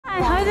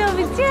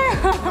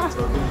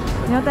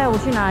你要带我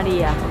去哪里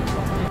呀？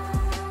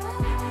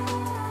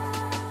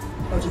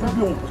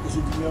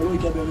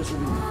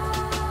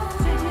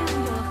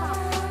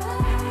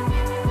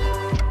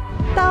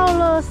到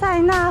了塞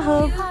纳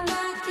河畔。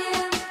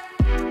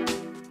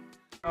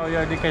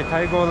要离开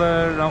泰国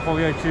了，然后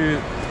要去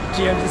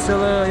捷克斯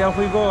了，要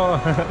回国。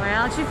我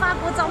要去法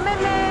国找妹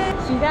妹，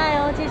期待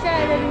哦，接下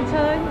来的旅程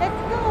 ，Let's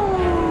go！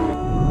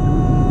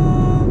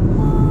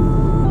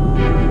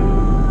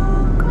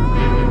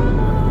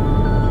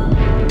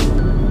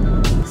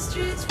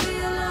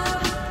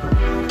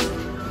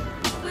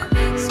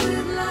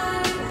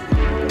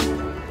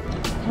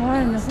 台湾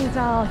人的护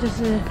照就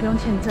是不用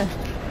签证，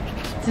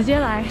直接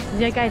来，直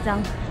接盖章，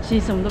其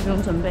实什么都不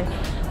用准备。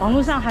网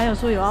络上还有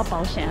说有要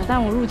保险，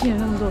但我入境了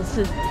那么多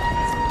次，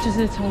就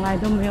是从来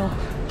都没有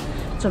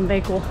准备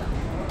过，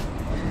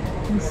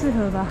很适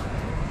合吧？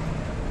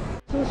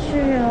出去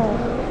哦，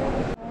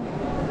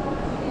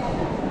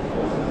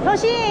偷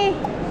心，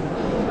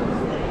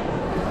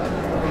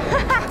哈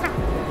哈哈，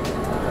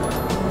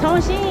童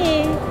心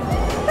怡，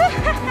哈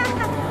哈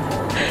哈，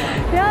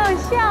好好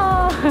笑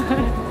哦，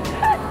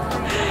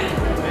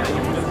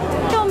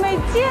又没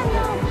见了。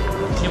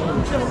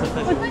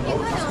我那天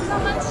快点上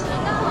班迟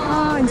到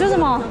啊！你做什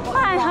么？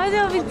哎，好久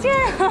不见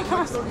啊！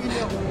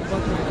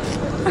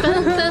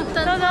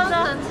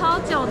等超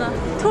久的，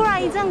突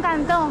然一阵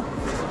感动，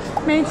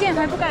没见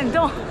还不感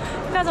动，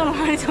那种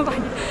哪里就感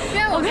动？因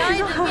为我要一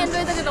直面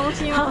对这个东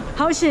西吗？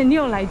好险你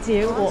有来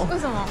接我。为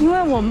什么？因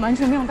为我完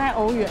全没有带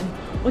欧元，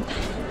我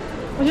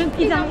就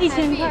一张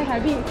1000块台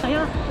币，好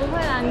像不会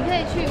啦，你可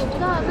以去，我不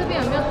知道这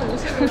边有没有毒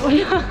士，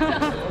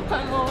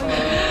换欧元。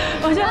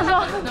我就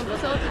说可能不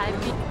收台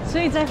币，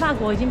所以在法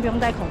国已经不用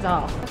戴口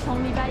罩了。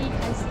从礼拜1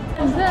开始，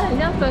你真的很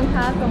像分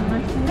卡总吗？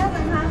很像分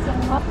卡总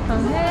哦，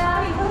很黑啊，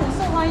你会很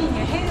受欢迎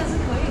耶，黑的是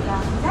可以的，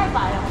你太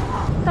白了，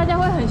大家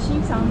会很欣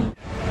赏你。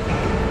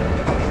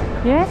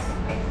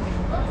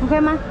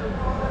Yes，OK 吗？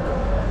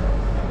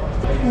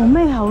我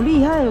妹好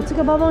厉害哦，这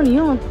个包包你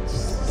用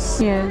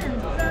写。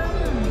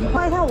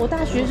外套我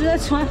大学就在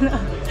穿了。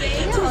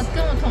因为我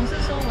跟我同事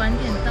说晚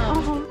点到。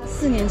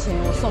4年前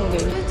我送给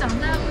你。就长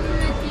大路易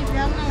威不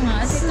要弄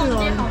了，而且逛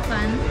街好烦。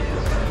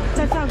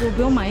在法国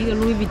不用买一个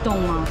Louis Vuitton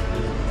吗？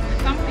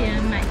帮别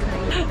人买可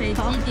以，累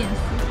积点数。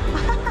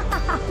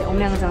我们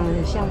两个长得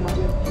很像吗？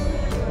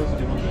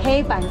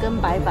黑板跟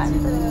白板。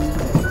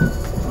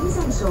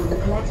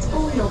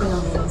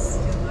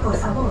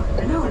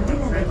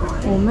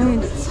我妹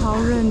超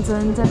认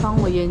真在帮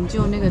我研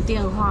究那个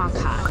电话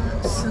卡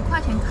，10块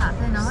钱卡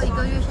费，然后1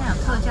个月现在有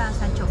特价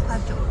才9块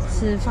9，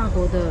是法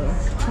国的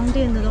充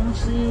电的东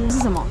西。是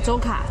什么？周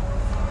卡，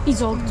一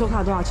周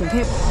卡多少钱？可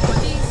以。我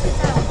第一次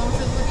在我公司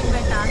附近被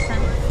搭讪，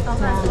老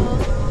板说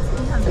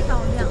你很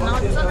漂亮，然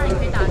后就说那你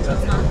可以打球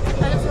吗？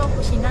他就说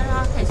不行，但是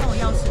他可以送我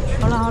钥匙去。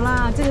好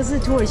啦，这个是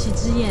土耳其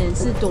之眼，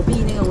是躲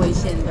避那个危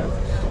险的。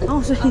然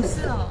后所以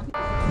是哦。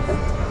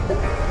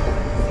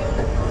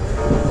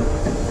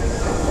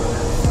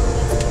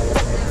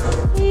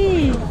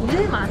你这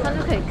马上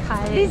就可以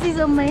开 ，This is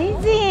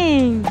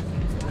amazing！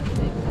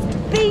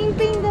 冰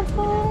冰的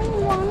风，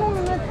哇，弄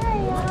冷的太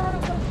阳。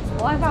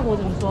我爱法国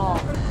怎么说？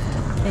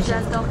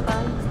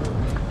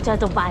加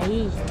多白。这也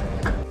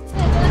算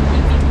贫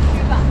民区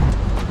吧？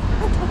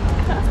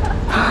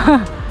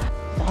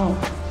哦，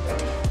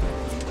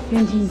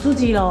远景住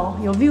几楼？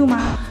有 view 吗？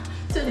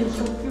这里有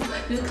view，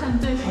 就是看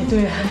对面。哦，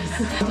对啊，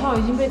手套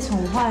已经被宠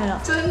坏了，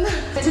真的。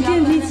这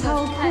电梯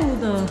超酷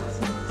的。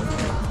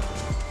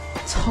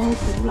超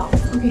古老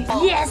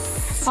 ，OK，Yes，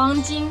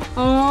 黄金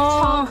哦，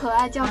超可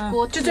爱，叫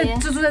锅贴，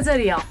就住在这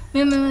里哦，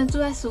没有，住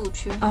在15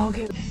区。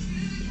OK，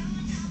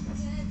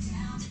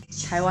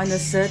 台湾的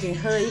12点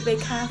喝了一杯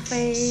咖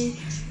啡，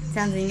这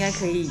样子应该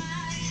可以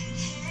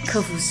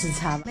克服时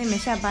差。妹妹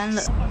下班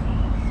了 ，So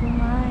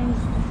nice，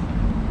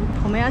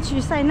 我们要去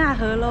塞纳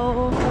河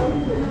喽，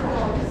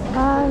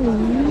巴黎。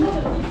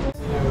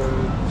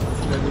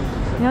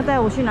你要带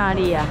我去哪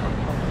里呀？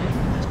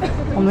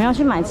我们要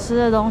去买吃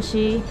的东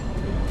西。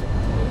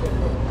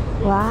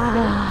哇！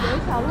有一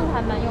条路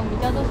还蛮有名，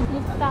叫做布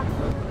达。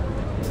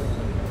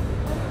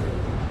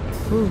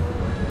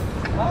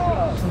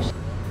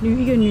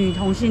一个女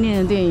同性恋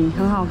的电影，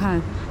很好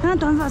看。她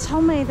短发超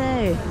美的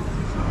哎。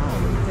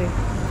对。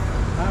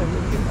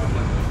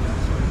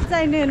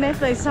在那个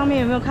Netflix 上面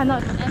有没有看到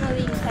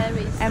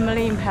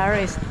Emily in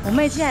Paris？ 我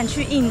妹竟然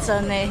去应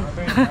征呢。应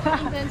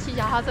征骑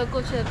脚踏车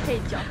过去的配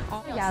角。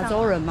亚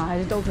洲人吗？还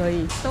是都可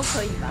以？都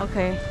可以吧。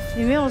OK，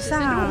 你没有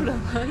上。路人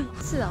而已。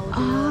是啊，我觉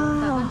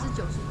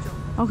得99%。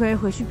OK，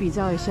 回去比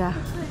较一下。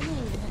对，那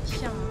也很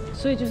像。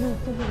所以就是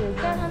对。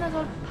但是他那时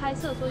候拍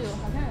摄的时候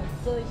好像有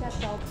遮一下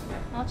招牌，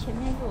然后前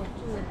面是我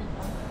住的地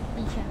方，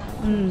以前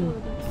住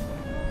的地方。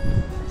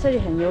这里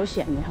很悠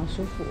闲耶，好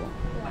舒服哦。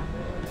对啊，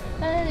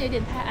但是有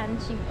点太安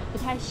静了，不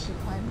太喜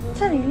欢。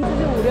这里就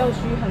是5、6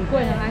区，很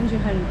贵、很安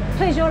全，很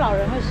退休老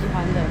人会喜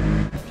欢的。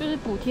就是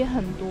补贴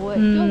很多哎，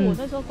就我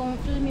那时候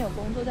就是没有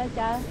工作，在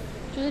家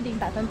就是领90%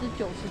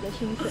的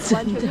薪水，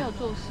完全没有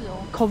做事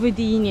哦。COVID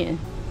第1年。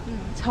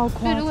超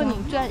夸张。所以如果你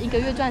一个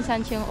月赚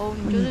3000欧，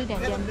你就是2700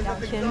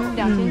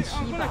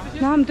吧。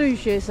那他们对于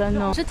学生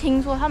呢？是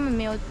听说他们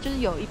没有，就是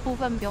有一部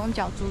分不用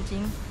缴租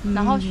金，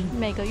然后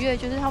每个月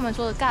就是他们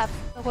说的 GAP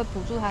社会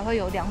补助还会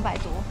有200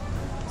多。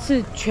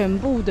是全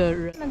部的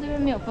人。他们这边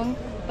没有分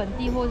本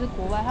地或者是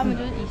国外，他们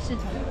就是一视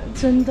同仁。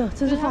真的，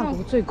这是法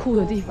国最酷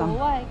的地方。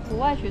国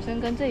外学生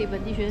跟这里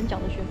本地学生缴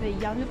的学费一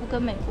样，就不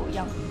跟美国一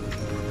样。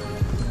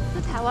是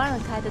台湾人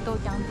开的豆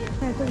浆店。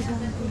对，豆浆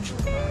店。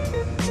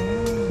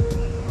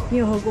你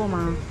有喝过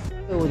吗？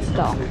对，我知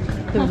道，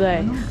对不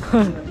对？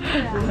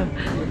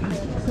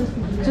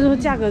就是说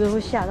价格都会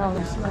吓到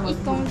的。1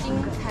公斤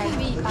台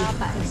币800。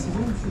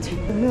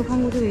我没有看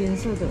过这个颜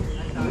色的。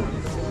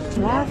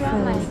我要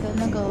买一个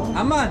那个。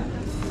阿曼。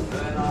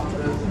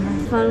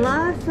法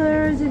拉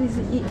粉这里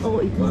是1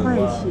欧1块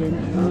钱。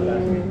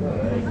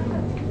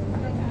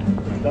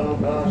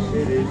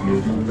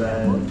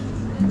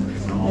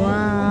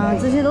哇，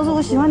这些都是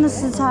我喜欢的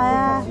食材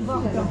啊！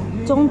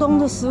中东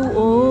的食物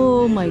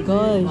 ，Oh my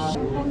gosh！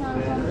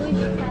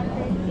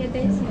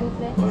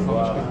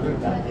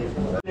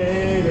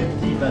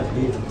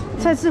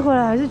 再次回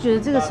来还是觉得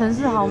这个城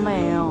市好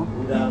美哦。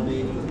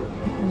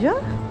你觉得？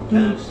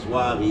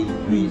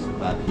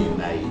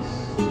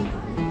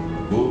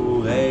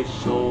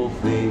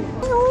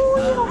哦，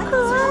你好可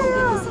爱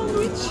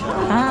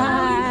啊！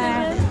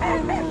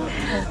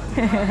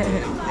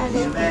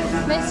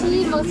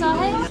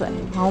水，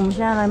好，我们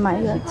现在来买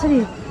一个，这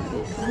里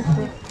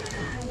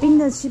冰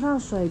的气泡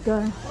水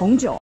跟红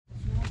酒。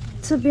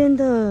这边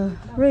的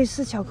瑞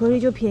士巧克力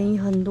就便宜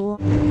很多。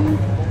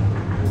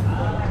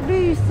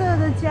绿色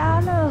的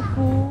家乐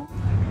福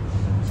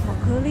巧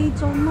克力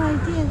专卖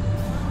店，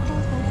好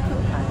可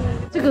爱。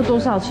这个多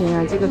少钱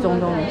啊？这个中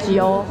东几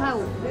欧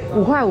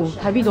？5块5，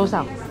台币多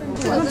少？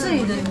那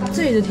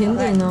这里的甜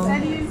点呢？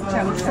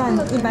算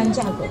一般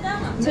价格。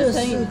这个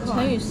乘以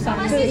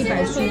3，这个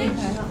170。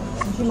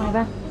你去买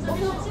吧。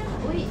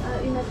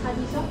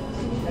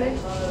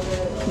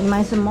你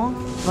买什么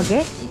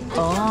 ？OK。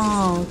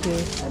哦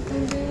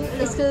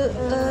 ，OK。Est-ce que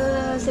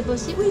c'est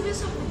possible?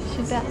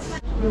 Super。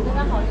刚刚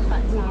好是反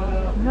差。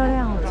很漂亮，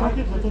走。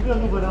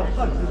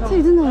这里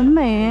真的很美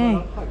哎，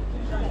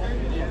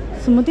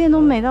什么店都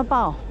美到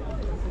爆。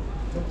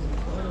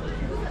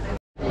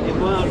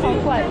超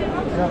怪的。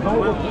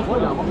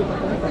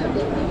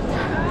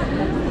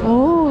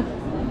哦，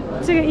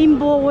这个音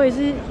波我也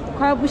是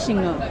快要不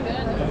行了。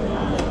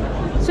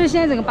所以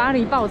现在整个巴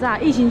黎爆炸，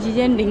疫情期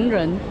间0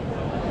人。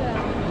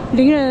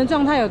0人的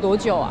状态有多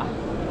久啊？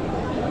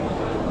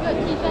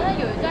以前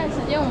有一段时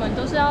间，我们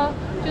都是要，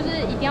就是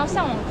一定要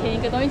上网填一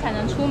个东西才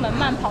能出门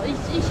慢跑1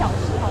小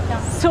时，好像，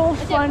而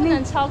且不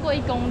能超过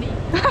1公里。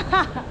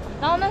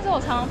然后那时候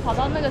我常常跑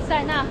到那个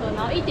塞纳河，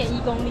然后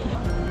1.1公里。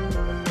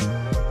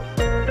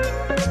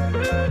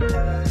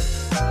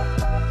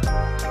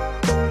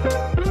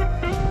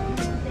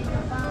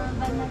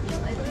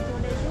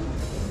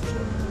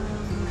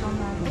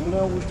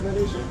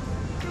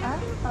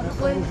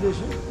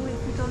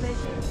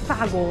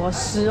法国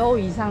10欧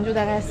以上就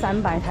大概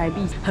300台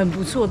币，很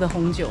不错的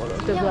红酒了，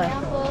对不对？要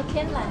喝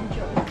天然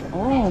酒。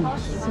哦，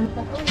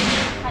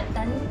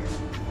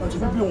这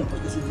个不用，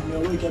这是我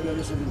也该不要的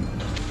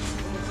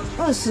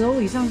20欧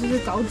以上就是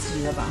高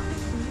级了吧？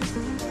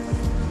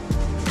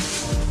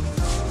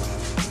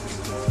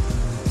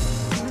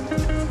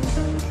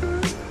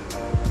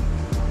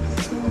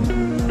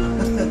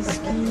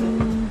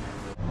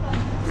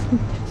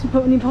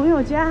你朋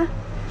友家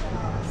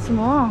什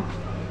么？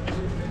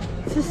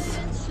这是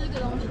吃个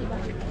东西吧。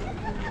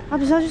啊，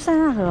不是要去塞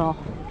纳河哦？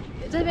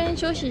这边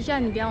休息一下，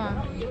你不要吗？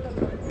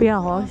不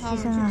要，我要去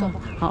塞纳河。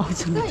好，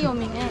这很有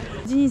名哎。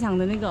竞技场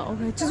的那个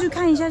 ，OK， 就去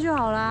看一下就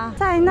好啦。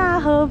塞纳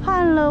河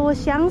畔了，我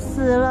想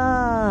死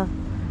了。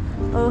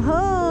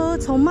呵，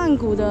从曼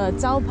谷的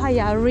招牌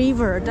呀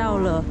River 到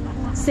了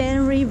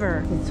Seine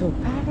River， to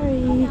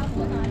Paris。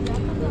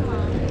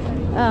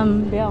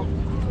不要。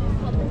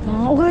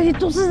我看起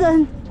都是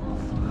人。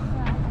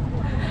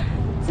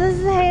这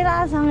是黑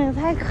腊肠，也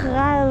太可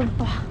爱了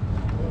吧！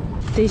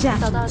等一下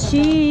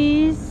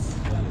 ，cheese，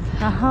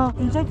 然后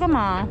你在干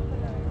嘛？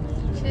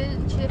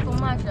切风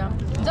麦香。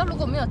你知道如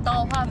果没有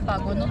刀的话，法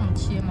国人都怎么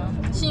切吗？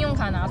信用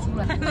卡拿出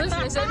来，或者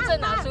学生证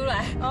拿出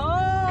来。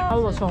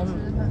哦。我从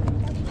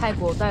泰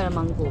国带了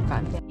芒果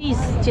干 ，cheese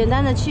简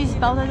单的 cheese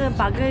包在这个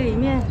baguette里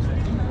面，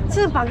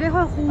这个baguette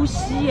会呼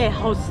吸耶，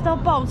好吃到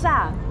爆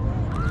炸。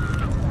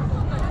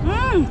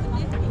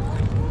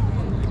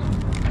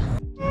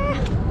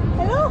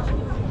Hello。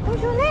同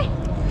学呢？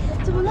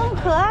怎么那么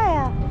可爱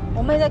啊？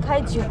我妹在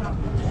开酒。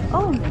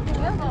哦，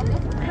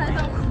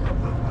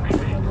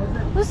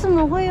为什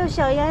么会有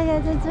小鸭鸭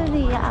在这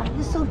里呀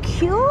？It's so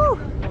cute。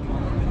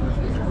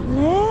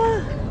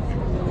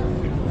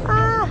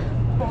啊，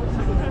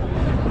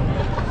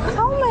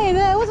超美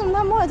的！为什么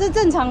他们会？这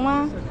正常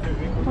吗？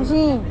红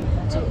心，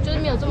就是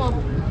没有这么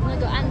那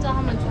个按照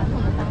他们传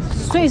统的方式。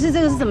所以是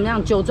这个是怎么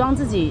样？酒庄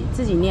自己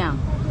酿。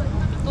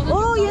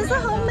哦，颜色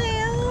好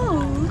美哦。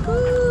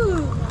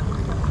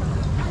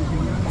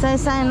在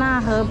塞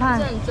纳河畔，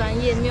这很专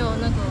业，没有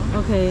那个。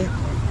OK，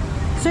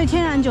所以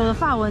天然酒的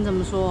法文怎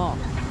么说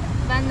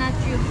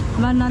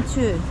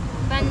 ？Nature。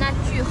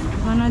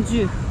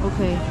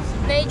OK。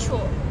Nature。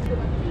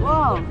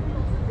哇，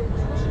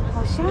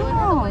好香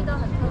哦！味道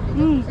很特别。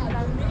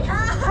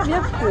它比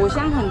较果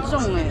香很重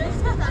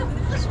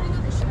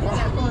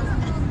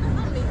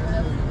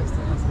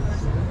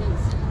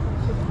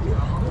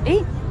哎。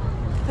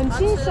很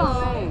清爽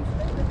哎。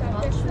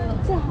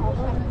这好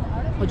喝。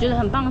我觉得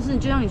很棒的是，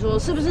就像你说，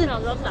是不是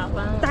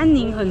单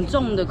宁很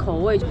重的口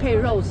味配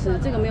肉吃？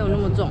这个没有那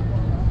么重，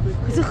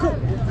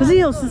可是也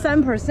有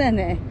13%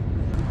 哎。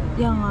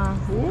一样啊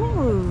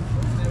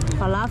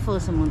，falafel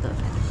什么的，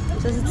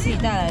这是自己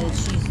带来的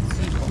cheese，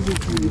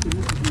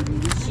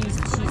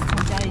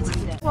 从家里自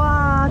己带。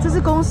哇，这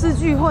是公司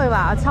聚会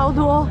吧？超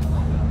多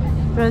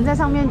人在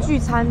上面聚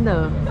餐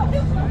的，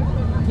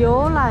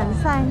游览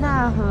塞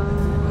纳河。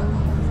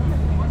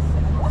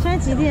现在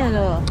几点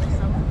了？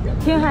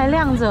天还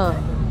亮着。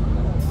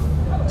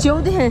9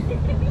点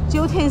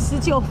19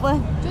分。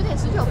9点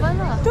19分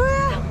了。对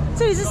啊，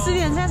这里是10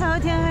点现在才会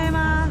天黑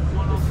吗？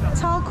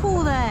超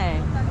酷的哎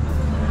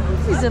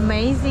 ！It's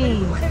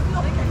amazing。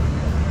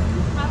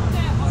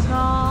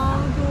超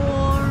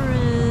多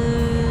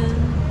人。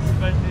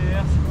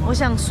我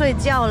想睡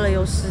觉了，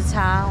有时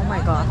差。Oh my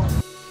god。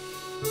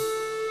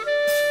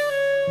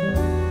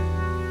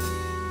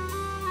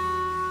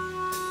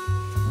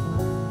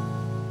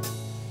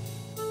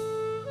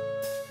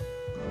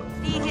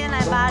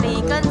巴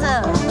黎跟着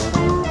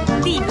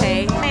地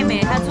陪妹妹，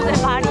她住在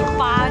巴黎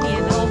8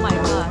年了 ，Oh my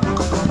god，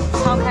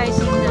 超开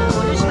心的！我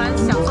就喜欢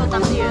享受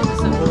当地人的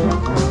生活。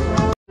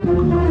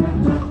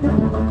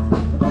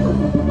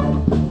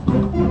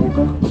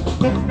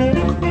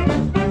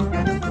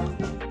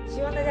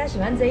希望大家喜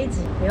欢这一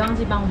集，别忘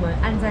记帮我们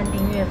按赞、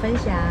订阅、分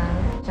享。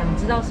想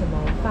知道什么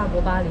法国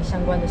巴黎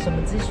相关的什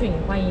么资讯，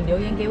欢迎留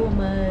言给我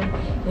们，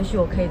也许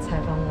我可以采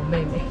访我妹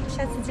妹。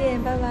下次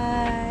见，拜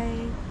拜。